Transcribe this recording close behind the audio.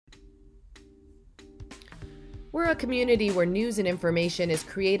We're a community where news and information is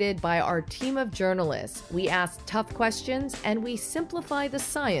created by our team of journalists. We ask tough questions and we simplify the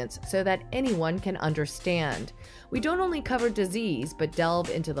science so that anyone can understand. We don't only cover disease, but delve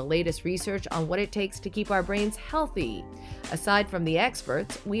into the latest research on what it takes to keep our brains healthy. Aside from the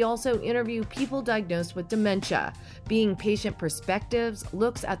experts, we also interview people diagnosed with dementia. Being Patient Perspectives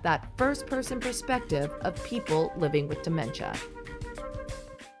looks at that first-person perspective of people living with dementia.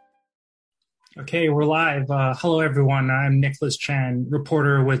 Okay, we're live. Hello, everyone. I'm Nicholas Chan,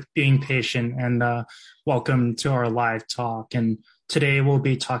 reporter with Being Patient, and welcome to our live talk. And today we'll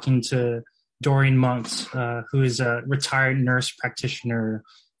be talking to Doreen Monks, who is a retired nurse practitioner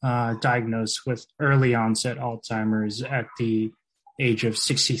diagnosed with early onset Alzheimer's at the age of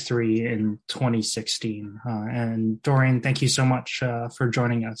 63 in 2016. And Doreen, thank you so much for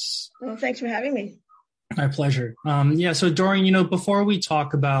joining us. Well, thanks for having me. My pleasure. So Doreen, before we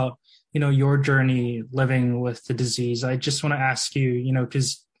talk about your journey living with the disease, I just want to ask you,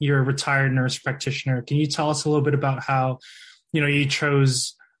 because you're a retired nurse practitioner, can you tell us a little bit about how, you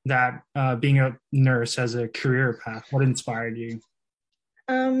chose that being a nurse as a career path? What inspired you?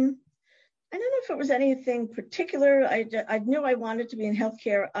 I don't know if it was anything particular. I knew I wanted to be in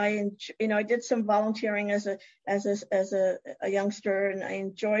healthcare. I did some volunteering as a youngster, and I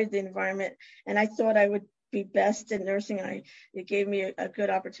enjoyed the environment, and I thought I would be best in nursing. It gave me a good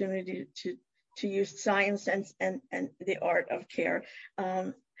opportunity to use science and the art of care.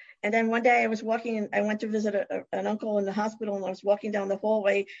 And then one day I was walking, and I went to visit an uncle in the hospital, and I was walking down the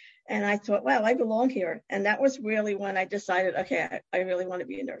hallway, and I thought, wow, I belong here. And that was really when I decided, okay, I really want to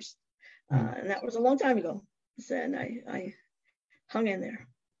be a nurse. And that was a long time ago. And I hung in there.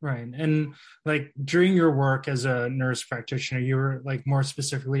 Right. And during your work as a nurse practitioner, you were more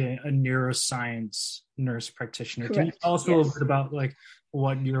specifically a neuroscience nurse practitioner. Correct. Can you tell us a little bit about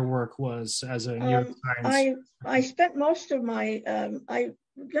what your work was as a neuroscience? I spent most of my, I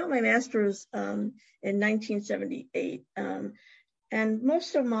got my master's in 1978. And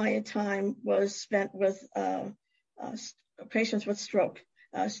most of my time was spent with patients with stroke.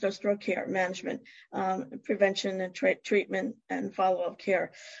 Stroke care management, prevention and treatment and follow-up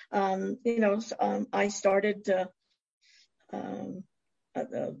care. I started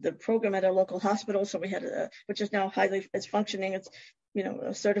the program at a local hospital, so we had which is now it's functioning. It's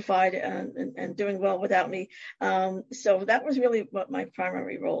certified and doing well without me. So that was really what my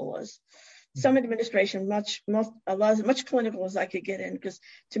primary role was. Some administration, much clinical as I could get in, because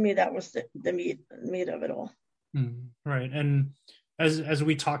to me that was the meat of it all. Right. And as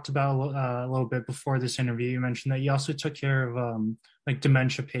we talked about a little bit before this interview, you mentioned that you also took care of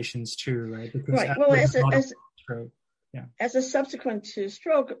dementia patients too, right? Because right. Well, as a subsequent to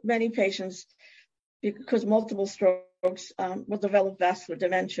stroke, many patients, because multiple strokes, will develop vascular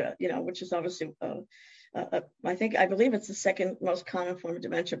dementia, which is obviously, I believe it's the second most common form of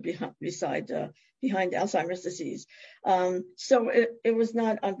dementia behind Alzheimer's disease. So it was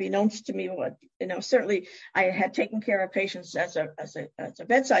not unbeknownst to me what, certainly I had taken care of patients as a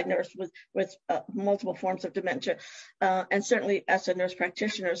bedside nurse with multiple forms of dementia. And certainly as a nurse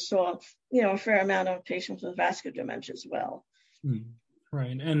practitioner saw, a fair amount of patients with vascular dementia as well.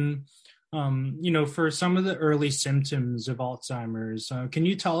 Right. And, for some of the early symptoms of Alzheimer's, can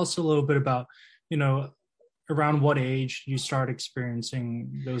you tell us a little bit about, around what age you start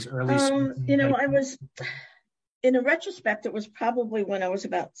experiencing those early symptoms? I was, in a retrospect, it was probably when I was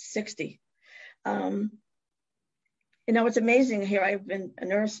about 60. It's amazing here. I've been a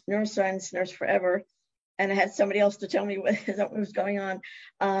neuroscience nurse forever, and I had somebody else to tell me what was going on.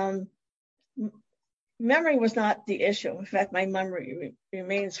 Memory was not the issue. In fact, my memory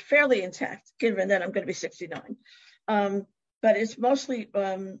remains fairly intact, given that I'm going to be 69. But it's mostly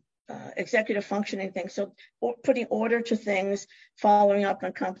executive functioning things. So putting order to things, following up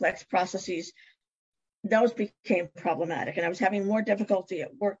on complex processes, those became problematic. And I was having more difficulty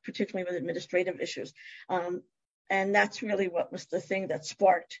at work, particularly with administrative issues. And that's really what was the thing that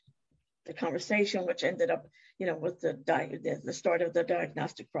sparked the conversation, which ended up, with the start of the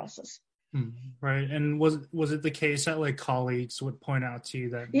diagnostic process. Right. And was it the case that colleagues would point out to you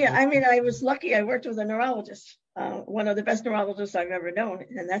that? Yeah, I was lucky. I worked with a neurologist, one of the best neurologists I've ever known.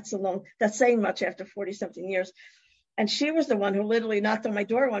 And that's saying much after 40 something years. And she was the one who literally knocked on my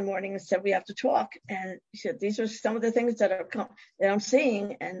door one morning and said, we have to talk. And she said, these are some of the things that I'm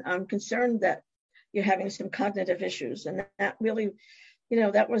seeing. And I'm concerned that you're having some cognitive issues. And that really,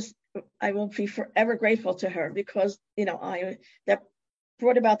 I will be forever grateful to her, because, that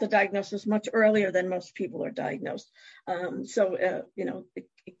brought about the diagnosis much earlier than most people are diagnosed. It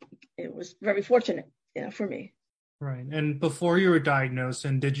was very fortunate, for me. Right. And before you were diagnosed,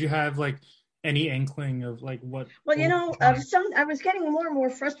 and did you have any inkling of like what? Well, I was getting more and more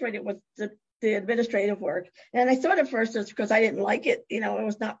frustrated with the administrative work, and I thought at first it's because I didn't like it. It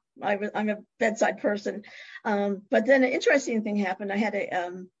was not. I'm a bedside person, but then an interesting thing happened. I had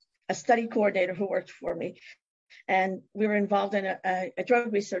a study coordinator who worked for me, and we were involved in a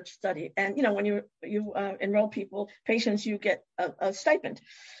drug research study. And when you enroll patients, you get a stipend.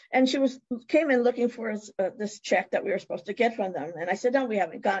 And she came in looking for this check that we were supposed to get from them. And I said, no, we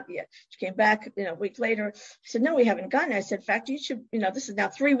haven't gotten it yet. She came back, a week later. She said, no, we haven't gotten it. I said, in fact, you should, this is now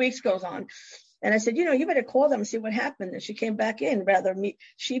 3 weeks goes on. And I said, you better call them and see what happened. And she came back in rather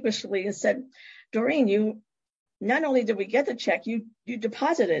sheepishly and said, Doreen, not only did we get the check, you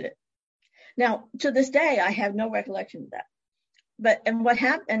deposited it. Now, to this day, I have no recollection of that. And what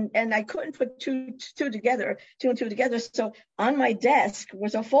happened, and I couldn't put two and two together. So on my desk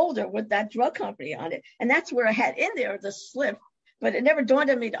was a folder with that drug company on it. And that's where I had in there the slip. But it never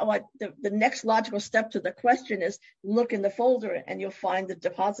dawned on me, the next logical step to the question is look in the folder and you'll find the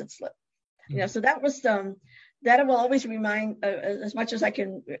deposit slip. Mm-hmm. So that was that I will always remind, as much as I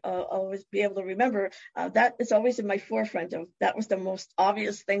can always be able to remember, that is always in my forefront of that was the most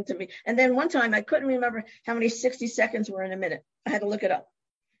obvious thing to me. And then one time I couldn't remember how many 60 seconds were in a minute. I had to look it up.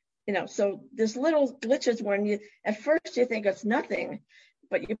 So there's little glitches when at first you think it's nothing,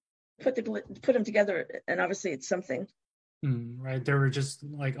 but you put them together and obviously it's something. Right. There were just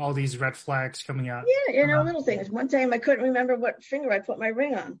like all these red flags coming out. Yeah, little things. One time I couldn't remember what finger I put my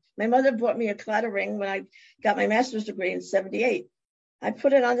ring on. My mother bought me a clatter ring when I got my master's degree in 1978. I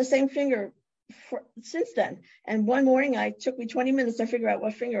put it on the same finger since then. And one morning it took me 20 minutes to figure out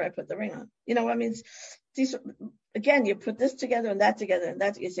what finger I put the ring on. Again, you put this together and that together and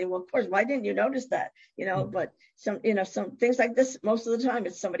that. You say, well, of course, why didn't you notice that? But some things like this, most of the time,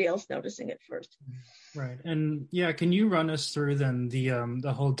 it's somebody else noticing it first. Right. And can you run us through then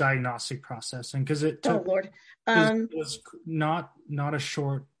the whole diagnostic process? And because it took, it was not a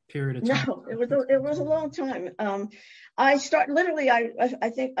short period of time. No, it was a long time. I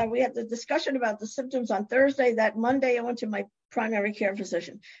think we had the discussion about the symptoms on Thursday. That Monday, I went to my primary care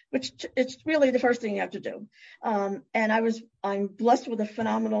physician, which it's really the first thing you have to do. And I'm blessed with a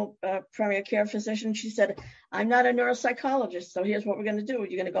phenomenal primary care physician. She said, I'm not a neuropsychologist, so here's what we're going to do.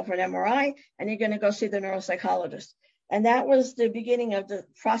 You're going to go for an MRI and you're going to go see the neuropsychologist. And that was the beginning of the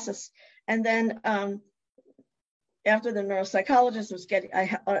process. And then after the neuropsychologist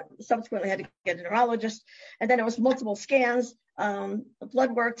I subsequently had to get a neurologist. And then it was multiple scans,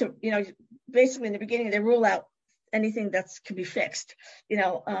 blood work to, basically in the beginning, they rule out anything that can be fixed.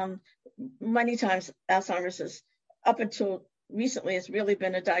 Many times Alzheimer's is, up until recently, has really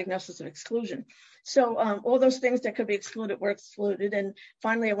been a diagnosis of exclusion. So all those things that could be excluded were excluded. And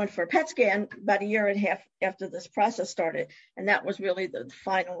finally, I went for a PET scan about a year and a half after this process started. And that was really the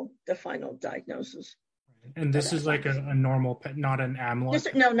final diagnosis. And this is like a normal PET, not an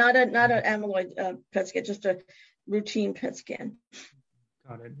amyloid? Not an amyloid PET scan, just a routine PET scan.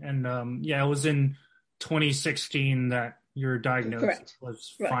 Got it. And it was in 2016 that your diagnosis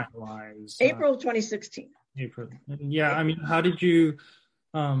was finalized. April 2016. April. Yeah, I mean, how did you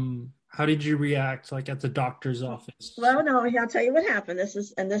react like at the doctor's office? Well, no, I'll tell you what happened. This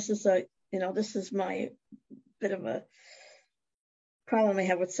is my bit of a problem I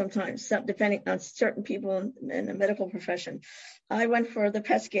have with sometimes, depending on certain people in the medical profession. I went for the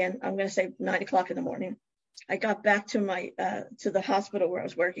PET scan, I'm going to say 9:00 in the morning. I got back to my to the hospital where I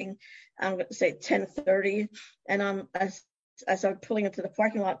was working, I'm going to say 10:30, and as I'm pulling into the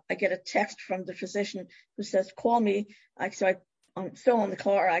parking lot, I get a text from the physician who says, call me. I'm still in the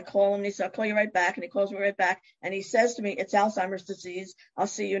car. I call him, and he said, I'll call you right back, and he calls me right back, and he says to me, it's Alzheimer's disease. I'll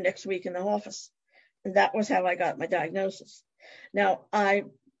see you next week in the office. And that was how I got my diagnosis. Now, I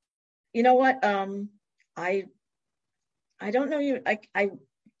don't know I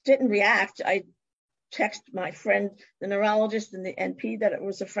didn't react. I text my friend, the neurologist and the NP, that it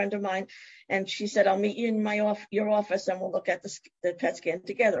was a friend of mine, and she said, I'll meet you in your office and we'll look at the PET scan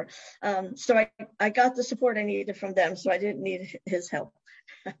together. So I got the support I needed from them, so I didn't need his help.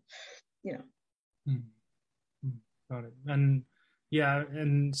 Got it.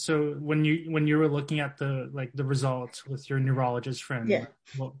 And so when you were looking at the results with your neurologist friend,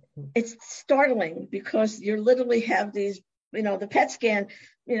 it's startling because you literally have these, the PET scan,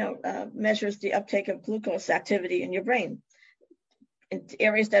 measures the uptake of glucose activity in your brain. In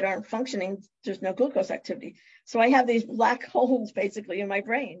areas that aren't functioning, there's no glucose activity. So I have these black holes basically in my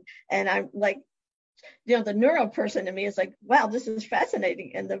brain. And I'm like, the neuro person in me is like, wow, this is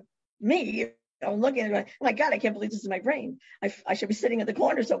fascinating. And I'm looking at it, oh my God, I can't believe this is my brain. I should be sitting in the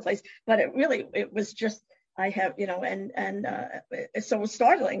corner someplace. But it was just, I have, so it was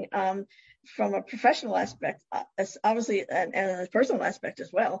startling from a professional aspect, obviously, and a personal aspect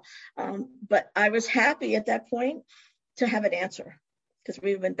as well. But I was happy at that point to have an answer, because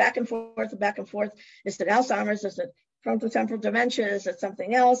we've been back and forth and back and forth. Is it Alzheimer's? Is it frontotemporal dementia? Is it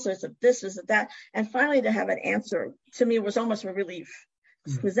something else? Is it this? Is it that? And finally, to have an answer to me was almost a relief,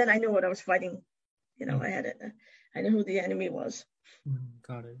 because then I knew what I was fighting. I knew who the enemy was.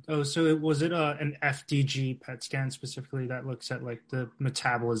 Got it. Oh, so was it an FDG PET scan specifically that looks at like the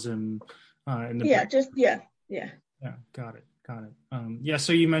metabolism in the brain? Yeah. Got it.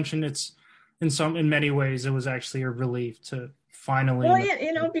 So you mentioned it's in many ways it was actually a relief to finally.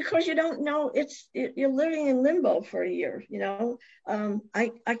 Well, because you don't know, you're living in limbo for a year.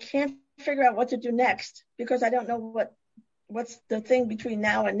 I can't figure out what to do next, because I don't know what's the thing between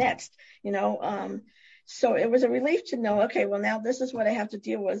now and next. So it was a relief to know, okay, well, now this is what I have to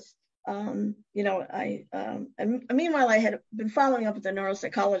deal with. And meanwhile, I had been following up with the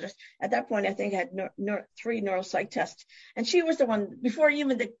neuropsychologist. At that point, I think I had 3 neuropsych tests. And she was the one, before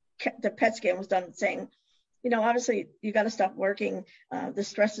even the PET scan was done, saying, obviously, you got to stop working. The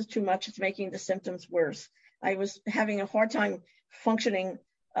stress is too much. It's making the symptoms worse. I was having a hard time functioning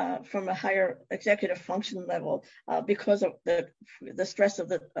from a higher executive function level because of the stress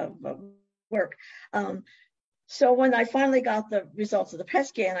of work. So when I finally got the results of the PET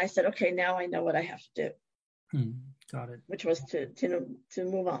scan, I said, okay, now I know what I have to do. Got it. Which was to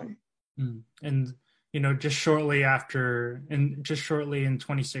move on. And just shortly in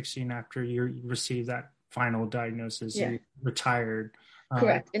 2016, after you received that final diagnosis, you retired.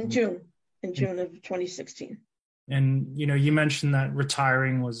 Correct. In June of 2016. And you mentioned that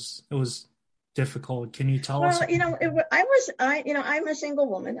retiring was difficult. Can you tell us? Well, I'm a single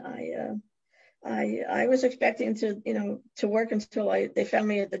woman. I was expecting to work until they found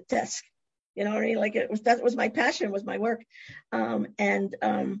me at the desk. You know what I mean? Like that was my passion, was my work.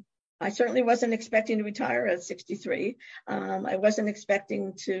 I certainly wasn't expecting to retire at 63. I wasn't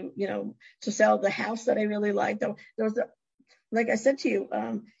expecting to sell the house that I really liked. Like I said to you,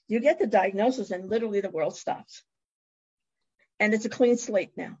 you get the diagnosis and literally the world stops. And it's a clean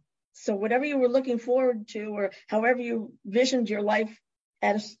slate now. So whatever you were looking forward to, or however you visioned your life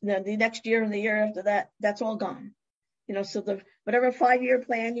at the next year and the year after that, that's all gone. So whatever 5-year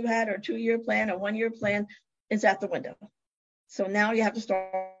plan you had, or 2-year plan, or 1-year plan, is out the window. So now you have to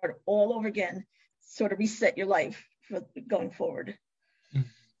start all over again, sort of reset your life for going forward.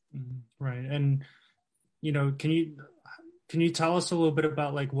 Right. And, can you tell us a little bit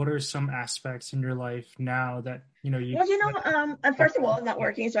about what are some aspects in your life now that, first of all, I'm not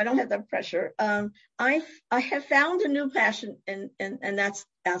working, so I don't have that pressure. I have found a new passion, and that's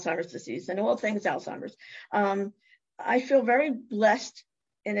Alzheimer's disease and all things Alzheimer's. I feel very blessed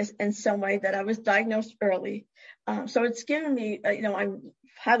in some way that I was diagnosed early. So it's given me, I'm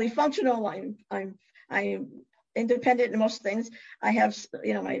highly functional. I'm independent in most things. I have,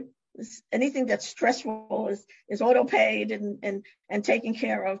 anything that's stressful is auto paid and taken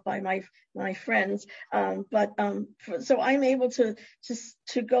care of by my friends. So I'm able to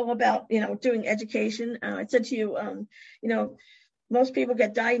go about, doing education. I said to you, most people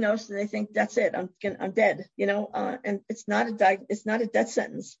get diagnosed and they think that's it. I'm dead, and it's not a death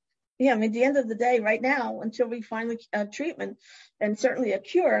sentence. Yeah, at the end of the day, right now, until we find treatment and certainly a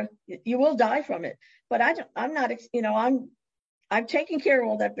cure, you will die from it. But I'm taking care of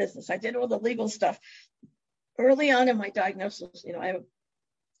all that business. I did all the legal stuff early on in my diagnosis. I have a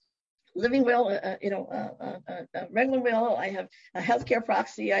living will, a regular will. I have a healthcare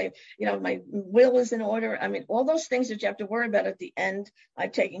proxy. My will is in order. All those things that you have to worry about at the end,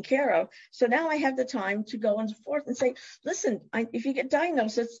 I've taken care of. So now I have the time to go and forth and say, listen, if you get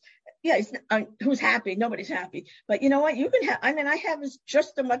diagnosed, who's happy? Nobody's happy. But you know what? You can have, I have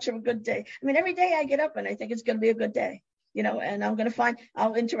just as much of a good day. Every day I get up and I think it's going to be a good day. And I'm going to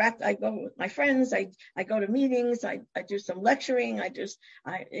I'll interact. I go with my friends. I go to meetings. I do some lecturing. I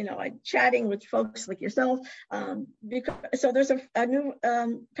chatting with folks like yourself. So there's a new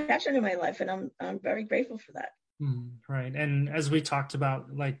passion in my life, and I'm very grateful for that. Right. And as we talked about,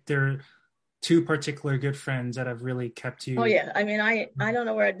 there are 2 particular good friends that have really kept you. Oh yeah. I don't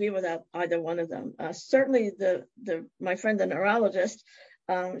know where I'd be without either one of them. Certainly my friend, the neurologist.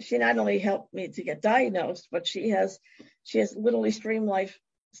 She not only helped me to get diagnosed, but she has literally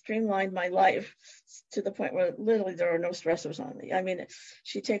streamlined my life to the point where literally there are no stressors on me.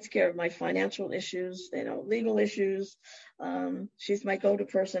 She takes care of my financial issues, legal issues. She's my go-to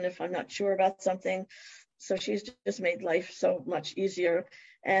person if I'm not sure about something. So she's just made life so much easier.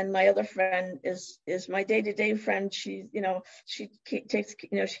 And my other friend is my day-to-day friend. She takes,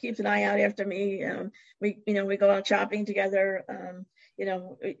 she keeps an eye out after me. We go out shopping together.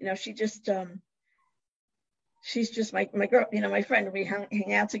 She's just my girl, my friend. We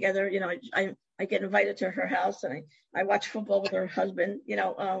hang out together. I get invited to her house, and I watch football with her husband.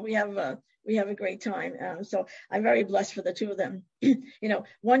 We have a great time. So I'm very blessed for the two of them.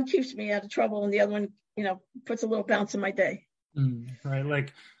 One keeps me out of trouble, and the other one, puts a little bounce in my day. Right.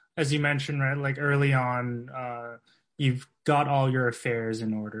 Like, as you mentioned, right, like early on, you've got all your affairs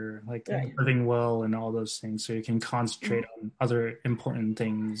in order, like right. Living well and all those things, so you can concentrate on other important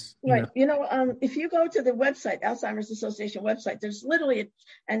things. Right. If you go to the website, Alzheimer's Association website, there's literally,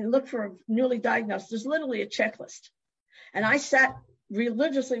 and look for newly diagnosed, there's literally a checklist. And I sat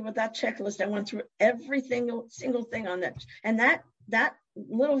religiously with that checklist. I went through every single thing on that. And that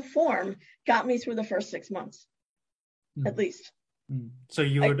little form got me through the first 6 months, at least. So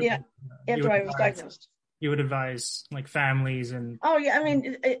you would, after I was diagnosed. You would advise like families and. Oh yeah, I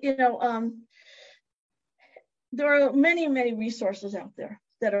mean, there are many, many resources out there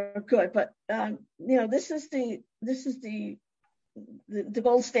that are good, but this is the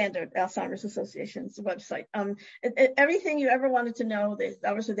gold standard, Alzheimer's Association's website. Everything you ever wanted to know,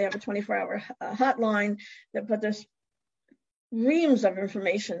 obviously they have a 24-hour hotline, but there's reams of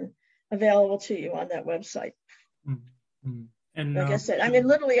information available to you on that website. Mm-hmm. And like I said, I mean,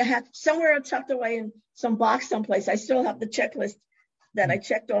 literally, I had somewhere tucked away in some box someplace. I still have the checklist that I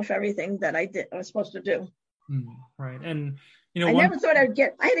checked off everything that I was supposed to do. Right, and I never thought I'd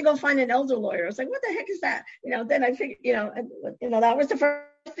get. I had to go find an elder lawyer. I was like, "What the heck is that?" Then I figured, that was the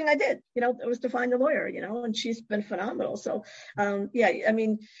first thing I did. It was to find a lawyer. And she's been phenomenal. So, I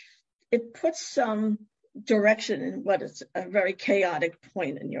mean, it puts some direction in what is a very chaotic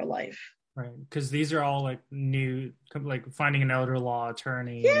point in your life. Right, because these are all like new, like finding an elder law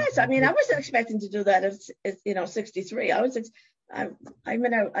attorney. Yes, I mean, I wasn't expecting to do that at 63. I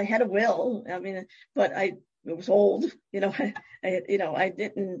had a will. I mean, but it was old. I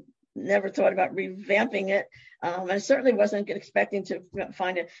never thought about revamping it. I certainly wasn't expecting to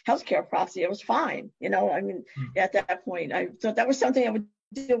find a healthcare proxy. It was fine. At that point, I thought that was something I would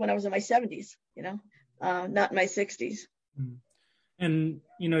do when I was in my 70s. Not in my 60s. And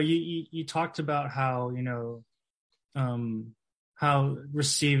you talked about how how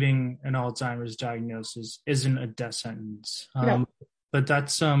receiving an Alzheimer's diagnosis isn't a death sentence, but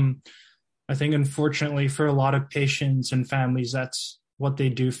that's I think unfortunately for a lot of patients and families, that's what they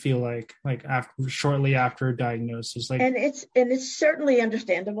do feel like shortly after a diagnosis. And it's certainly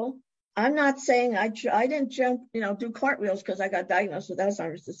understandable. I'm not saying I didn't jump do cartwheels because I got diagnosed with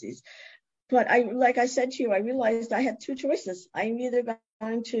Alzheimer's disease. But like I said to you, I realized I had two choices. I'm either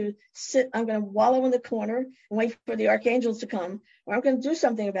going to I'm going to wallow in the corner and wait for the archangels to come, or I'm going to do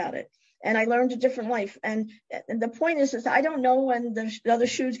something about it. And I learned a different life. And the point is I don't know when the other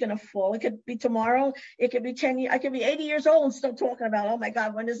shoe's going to fall. It could be tomorrow. It could be 10 years. I could be 80 years old and still talking about, oh my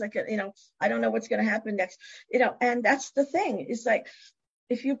God, when is I don't know what's going to happen next. And that's the thing. It's like,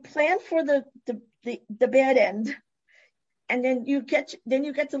 if you plan for the bad end, and then you get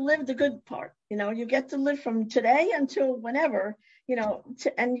to live the good part. You get to live from today until whenever,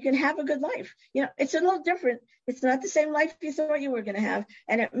 and you can have a good life. It's a little different. It's not the same life you thought you were going to have,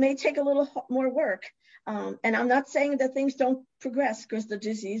 and it may take a little more work. And I'm not saying that things don't progress, because the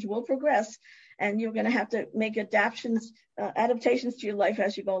disease will progress, and you're going to have to make adaptations to your life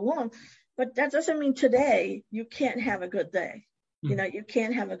as you go along. But that doesn't mean today you can't have a good day. You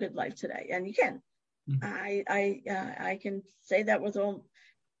can't have a good life today, and you can. I can say that with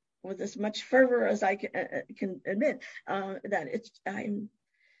as much fervor as I can admit that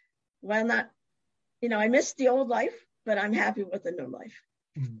I miss the old life, but I'm happy with the new life.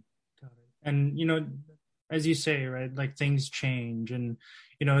 Got it. And as you say, right, like things change, and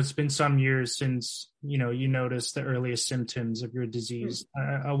it's been some years since you noticed the earliest symptoms of your disease.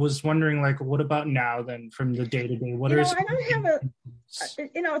 I was wondering, like, what about now then, from the day to day? What are I don't have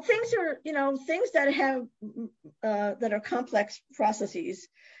things are things that have that are complex processes.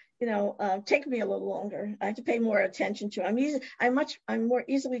 Take me a little longer. I have to pay more attention to. I'm more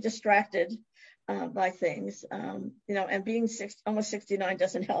easily distracted by things, and being almost 69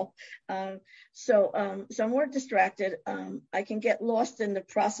 doesn't help. So I'm more distracted. I can get lost in the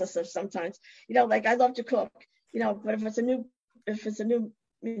process of sometimes, like I love to cook, but if it's a new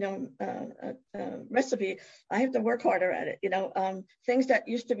recipe, I have to work harder at it. Things that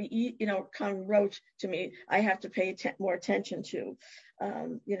used to be, kind of rote to me, I have to pay more attention to.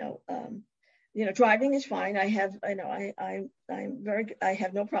 driving is fine. I have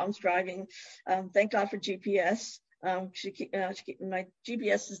no problems driving. Thank God for GPS. My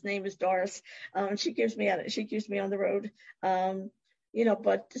GPS's name is Doris. She keeps me on the road.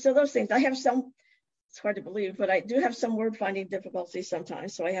 But so those things, I have some. It's hard to believe, but I do have some word finding difficulties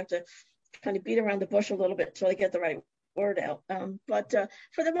sometimes. So I have to kind of beat around the bush a little bit until I get the right word out. But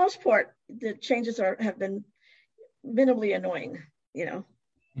for the most part, the changes have been minimally annoying. Got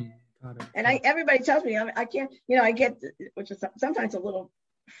it. And everybody tells me I can't. I get, which is sometimes a little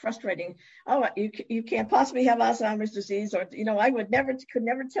frustrating. Oh, you can't possibly have Alzheimer's disease, or I could never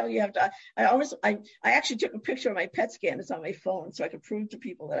tell you have to. I actually took a picture of my PET scan. It's on my phone, so I could prove to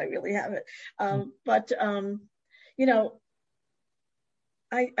people that I really have it. But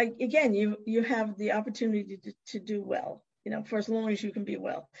again, you have the opportunity to do well. For as long as you can be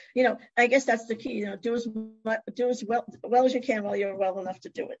well. I guess that's the key. Do as well as you can while you're well enough to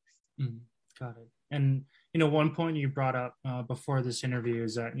do it. Got it. And one point you brought up before this interview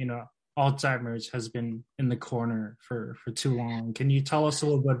is that Alzheimer's has been in the corner for too long. Can you tell us a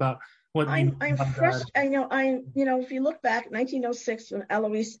little bit about what I'm frustrated? If you look back, 1906, when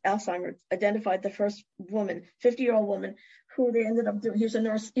Alois Alzheimer identified the first woman, 50-year-old woman, who they ended up doing. He was a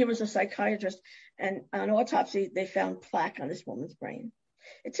nurse. He was a psychiatrist, and on autopsy they found plaque on this woman's brain.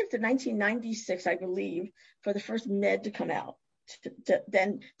 It took to 1996, I believe, for the first med to come out.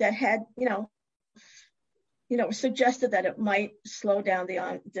 Then that had, suggested that it might slow down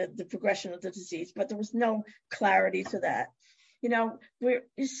the progression of the disease, but there was no clarity to that.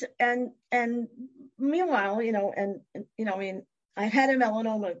 And meanwhile, I had a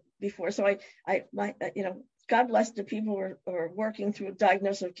melanoma before, so God bless the people who are working through a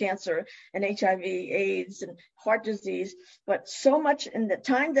diagnosis of cancer and HIV, AIDS, and heart disease. But so much in the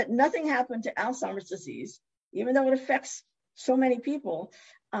time that nothing happened to Alzheimer's disease, even though it affects so many people,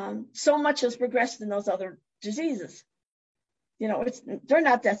 so much has progressed in those other diseases. They're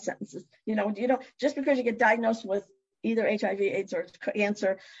not death sentences. Just because you get diagnosed with either HIV, AIDS, or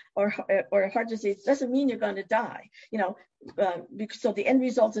cancer, or heart disease doesn't mean you're going to die. So the end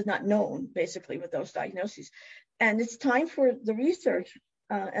result is not known, basically, with those diagnoses. And it's time for the research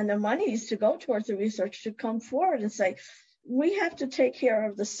and the monies to go towards the research to come forward and say, we have to take care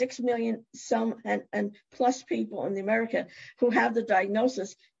of the 6 million and plus people in America who have the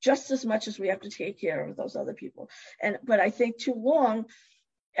diagnosis just as much as we have to take care of those other people. But I think too long,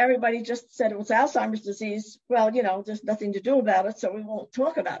 everybody just said it was Alzheimer's disease. Well, there's nothing to do about it, so we won't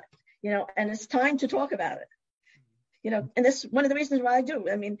talk about it. And it's time to talk about it. And this is one of the reasons why I do.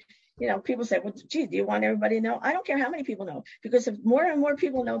 I mean, people say, well, gee, do you want everybody to know? I don't care how many people know, because if more and more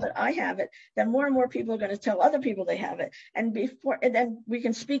people know that I have it, then more and more people are going to tell other people they have it. And then we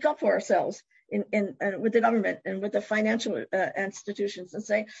can speak up for ourselves with the government and with the financial institutions and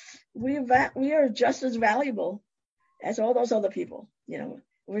say, we are just as valuable as all those other people. We're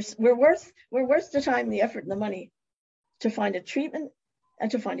worth the time, the effort, and the money to find a treatment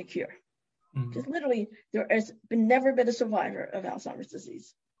and to find a cure. Because literally, there has never been a survivor of Alzheimer's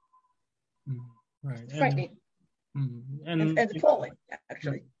disease. Right. It's frightening. And appalling,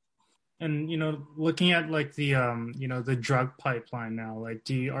 actually. And looking at like the the drug pipeline now, like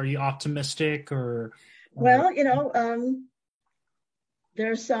are you optimistic or? Well,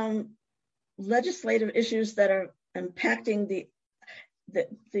 there's some legislative issues that are impacting the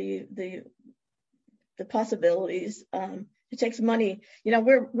possibilities. It takes money.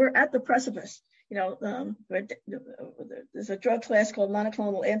 We're at the precipice. There's a drug class called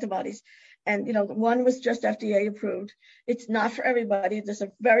monoclonal antibodies, and one was just FDA approved. It's not for everybody. There's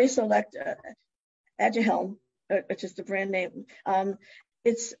a very select Aduhelm, which is the brand name.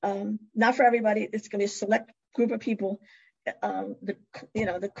 It's not for everybody. It's going to be a select group of people.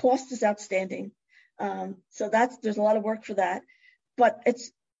 The cost is outstanding. So there's a lot of work for that, but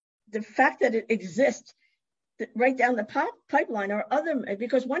it's the fact that it exists right down the pipeline or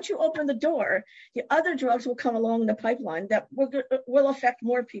because once you open the door, the other drugs will come along the pipeline that will affect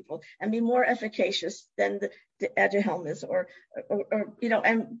more people and be more efficacious than the Aduhelm is,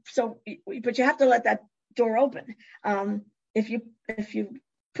 and so, but you have to let that door open. If you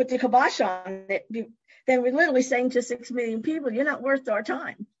put the kibosh on it, then we're literally saying to 6 million people, you're not worth our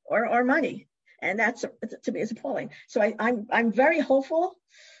time or our money. And that's, to me, is appalling. So I'm very hopeful.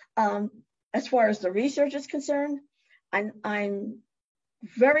 As far as the research is concerned, I'm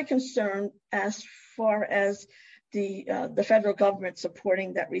very concerned as far as the federal government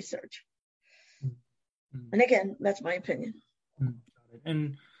supporting that research. And again, that's my opinion.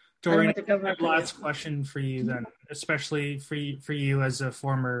 And Doreen, last question for you then, especially for you as a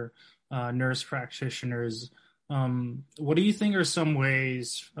former nurse practitioner, what do you think are some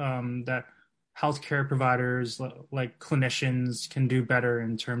ways that healthcare providers, like clinicians, can do better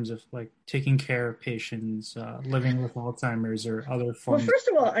in terms of like taking care of patients living with Alzheimer's or other forms? Well, first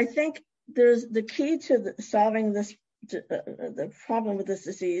of all, I think there's the key to solving this, the problem with this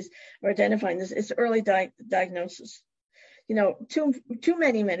disease or identifying this is early diagnosis. You know, too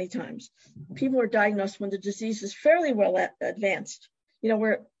many times people are diagnosed when the disease is fairly well advanced. You know,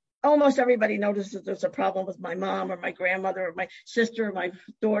 where almost everybody notices that there's a problem with my mom or my grandmother or my sister or my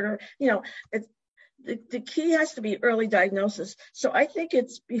daughter. You know, the key has to be early diagnosis. So I think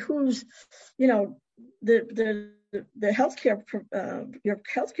it behooves, you know, the healthcare your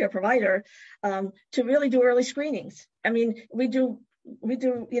healthcare provider to really do early screenings. I mean, we do,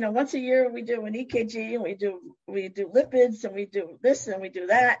 you know, once a year we do an EKG and we do lipids and we do this and we do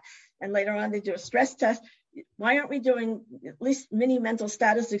that, and later on they do a stress test. Why aren't we doing at least mini mental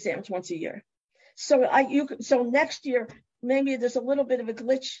status exams once a year? So so next year maybe there's a little bit of a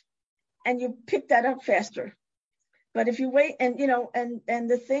glitch, and you pick that up faster. But if you wait, and you know, and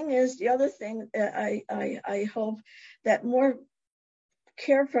the thing is, the other thing, I hope that more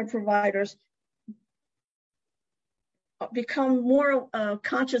care providers become more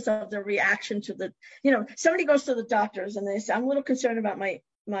conscious of their reaction to the, you know, somebody goes to the doctors and they say, I'm a little concerned about my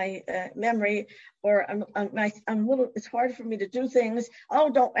memory, or I'm a little, it's hard for me to do things. Oh,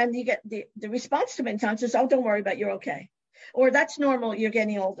 don't, and you get the response to many times is, oh, don't worry about it, you're okay. Or that's normal, you're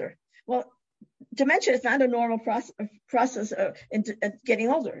getting older. Well, dementia is not a normal process in getting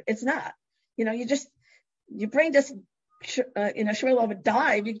older. It's not. You know, your brain just, you know, shrivel of a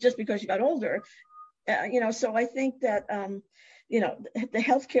dive just because you got older. You know, so I think that, you know, the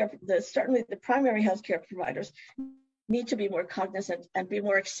healthcare, certainly the primary healthcare providers need to be more cognizant and be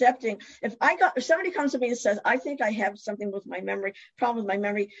more accepting. If somebody comes to me and says, I think I have something with my memory, problem with my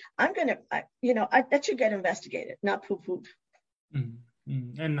memory, that should get investigated, not poo-pooed.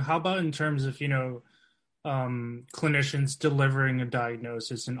 Mm-hmm. And how about in terms of, you know, clinicians delivering a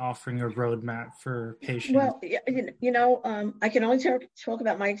diagnosis and offering a roadmap for patients? Well, you know, I can only talk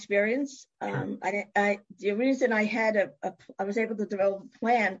about my experience. Sure. The reason I was able to develop a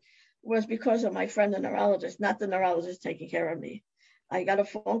plan was because of my friend, the neurologist, not the neurologist taking care of me. I got a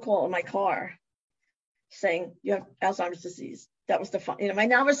phone call in my car saying, you have Alzheimer's disease. That was the fun. You know,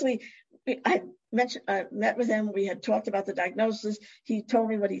 and obviously, I met with him. We had talked about the diagnosis. He told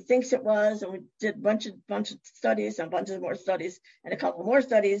me what he thinks it was, and we did a bunch of studies and a bunch of more studies and a couple more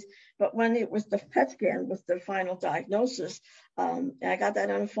studies. But when it was the PET scan with the final diagnosis, I got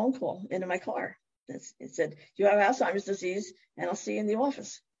that on a phone call into my car. It said, you have Alzheimer's disease, and I'll see you in the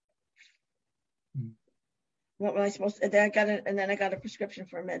office. Mm. What was I supposed to? And then I got a prescription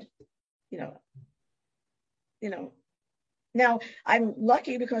for a med. You know. Now I'm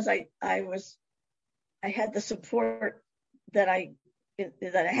lucky because I had the support that I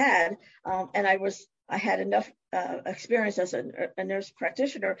had, and I had enough experience as a nurse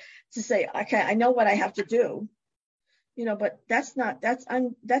practitioner to say, okay, I know what I have to do, you know, but that's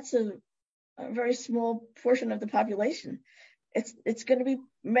a very small portion of the population. It's going to be,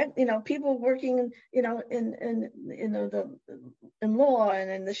 you know, people working, you know, in law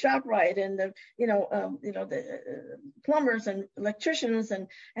and in the ShopRite and the, the plumbers and electricians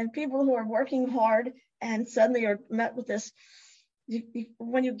and people who are working hard and suddenly are met with this.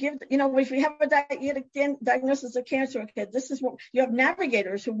 When you give, you know, if you have a diagnosis of cancer, okay, this is what you have,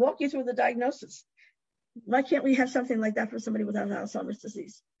 navigators who walk you through the diagnosis. Why can't we have something like that for somebody without Alzheimer's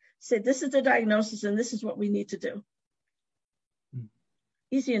disease? Say, this is the diagnosis and this is what we need to do.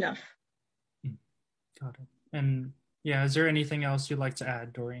 Easy enough. Got it. And yeah, is there anything else you'd like to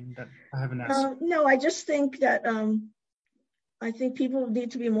add, Doreen, that I haven't asked? No, I just think that I think people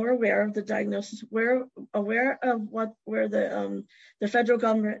need to be more aware of the diagnosis, aware of where the federal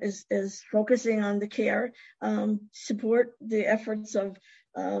government is focusing on the care, support the efforts of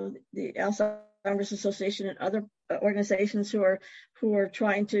the Alzheimer's Association and other organizations who are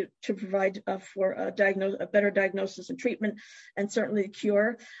trying to provide for a better diagnosis and treatment, and certainly a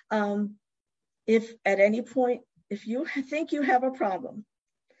cure. If at any point, if you think you have a problem,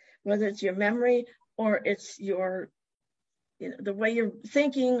 whether it's your memory or it's your, you know, the way you're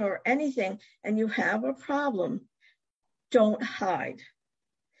thinking or anything, and you have a problem, don't hide.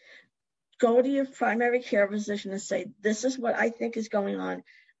 Go to your primary care physician and say, this is what I think is going on.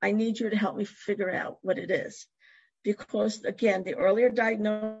 I need you to help me figure out what it is. Because again, the earlier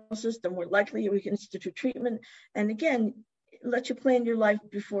diagnosis, the more likely we can institute treatment. And again, let you plan your life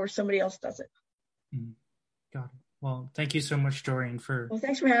before somebody else does it. Got it. Well, thank you so much, Doreen, Well,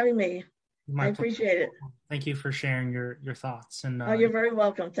 thanks for having me. I appreciate it. Thank you for sharing your thoughts. And you're very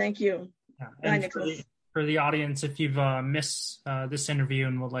welcome. Thank you. Yeah, Bye, Nicholas. For the audience, if you've missed this interview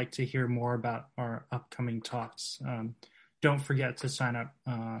and would like to hear more about our upcoming talks, don't forget to sign up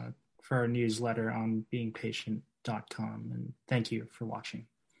for our newsletter on beingpatient.com. And thank you for watching.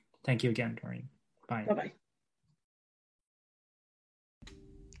 Thank you again, Doreen. Bye. Bye-bye.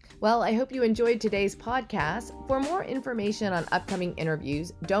 Well, I hope you enjoyed today's podcast. For more information on upcoming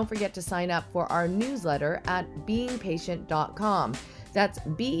interviews, don't forget to sign up for our newsletter at beingpatient.com. That's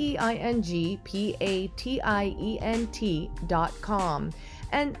beingpatient.com.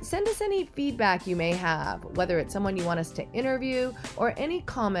 And send us any feedback you may have, whether it's someone you want us to interview or any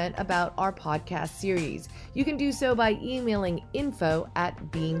comment about our podcast series. You can do so by emailing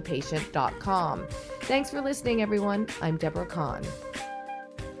info@beingpatient.com. Thanks for listening, everyone. I'm Deborah Kahn.